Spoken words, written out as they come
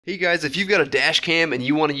Hey guys, if you've got a dash cam and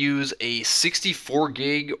you want to use a 64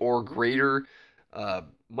 gig or greater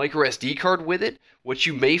micro SD card with it, what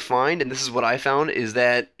you may find, and this is what I found, is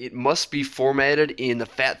that it must be formatted in the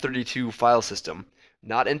FAT32 file system,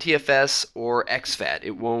 not NTFS or exFAT.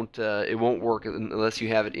 It won't work unless you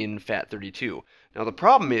have it in FAT32. Now the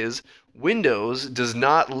problem is Windows does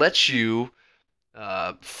not let you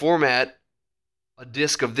format a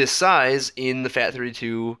disk of this size in the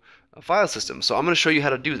FAT32 file system. So I'm going to show you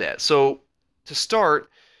how to do that. So to start,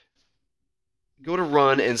 go to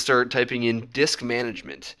Run and start typing in Disk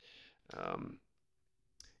Management. Um,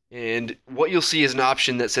 and what you'll see is an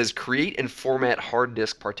option that says Create and Format Hard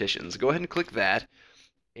Disk Partitions. Go ahead and click that,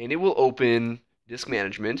 and it will open Disk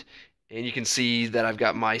Management. And you can see that I've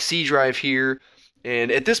got my C drive here.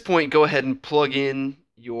 And at this point, go ahead and plug in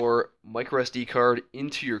your micro SD card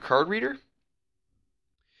into your card reader,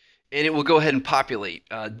 and it will go ahead and populate.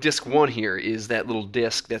 Disk 1 here is that little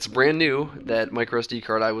disk that's brand new, that micro SD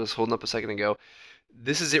card I was holding up a second ago.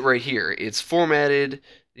 This is it right here. It's formatted,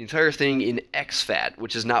 the entire thing in exFAT,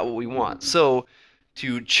 which is not what we want. So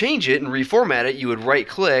to change it and reformat it, you would right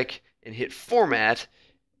click and hit Format,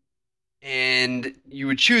 and you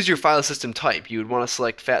would choose your file system type. You would want to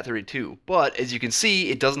select FAT32, but as you can see,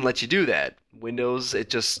 it doesn't let you do that. Windows,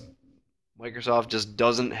 Microsoft just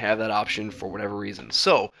doesn't have that option for whatever reason.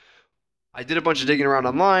 So I did a bunch of digging around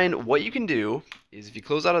online. What you can do is if you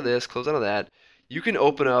close out of this, close out of that, you can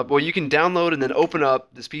open up, well, you can download and then open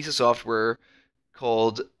up this piece of software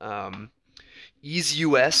called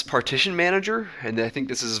EaseUS Partition Manager, and I think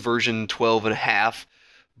this is version 12 and a half,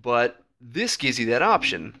 but this gives you that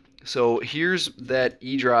option. So here's that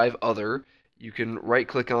E drive other. You can right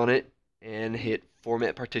click on it and hit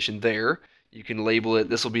Format Partition there. You can label it,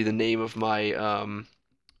 this will be the name of my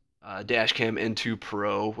Dashcam N2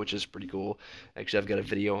 Pro, which is pretty cool. Actually, I've got a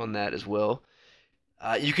video on that as well.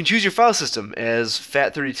 You can choose your file system as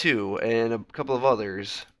FAT32 and a couple of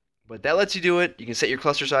others, but that lets you do it. You can set your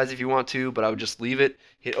cluster size if you want to, but I would just leave it.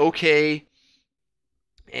 Hit OK,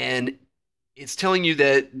 and it's telling you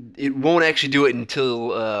that it won't actually do it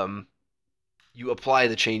until you apply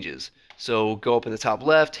the changes. So go up in the top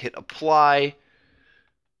left, hit Apply,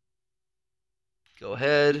 go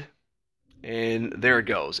ahead, and there it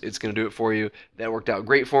goes. It's going to do it for you. That worked out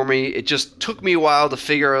great for me. It just took me a while to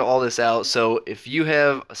figure all this out. So if you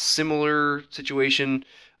have a similar situation,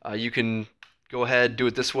 you can go ahead, do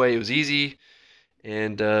it this way. It was easy.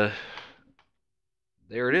 And there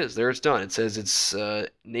it is. There it's done. It says it's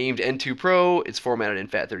named N2 Pro. It's formatted in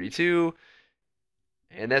FAT32.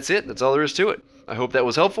 And that's it. That's all there is to it. I hope that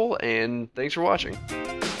was helpful, and thanks for watching.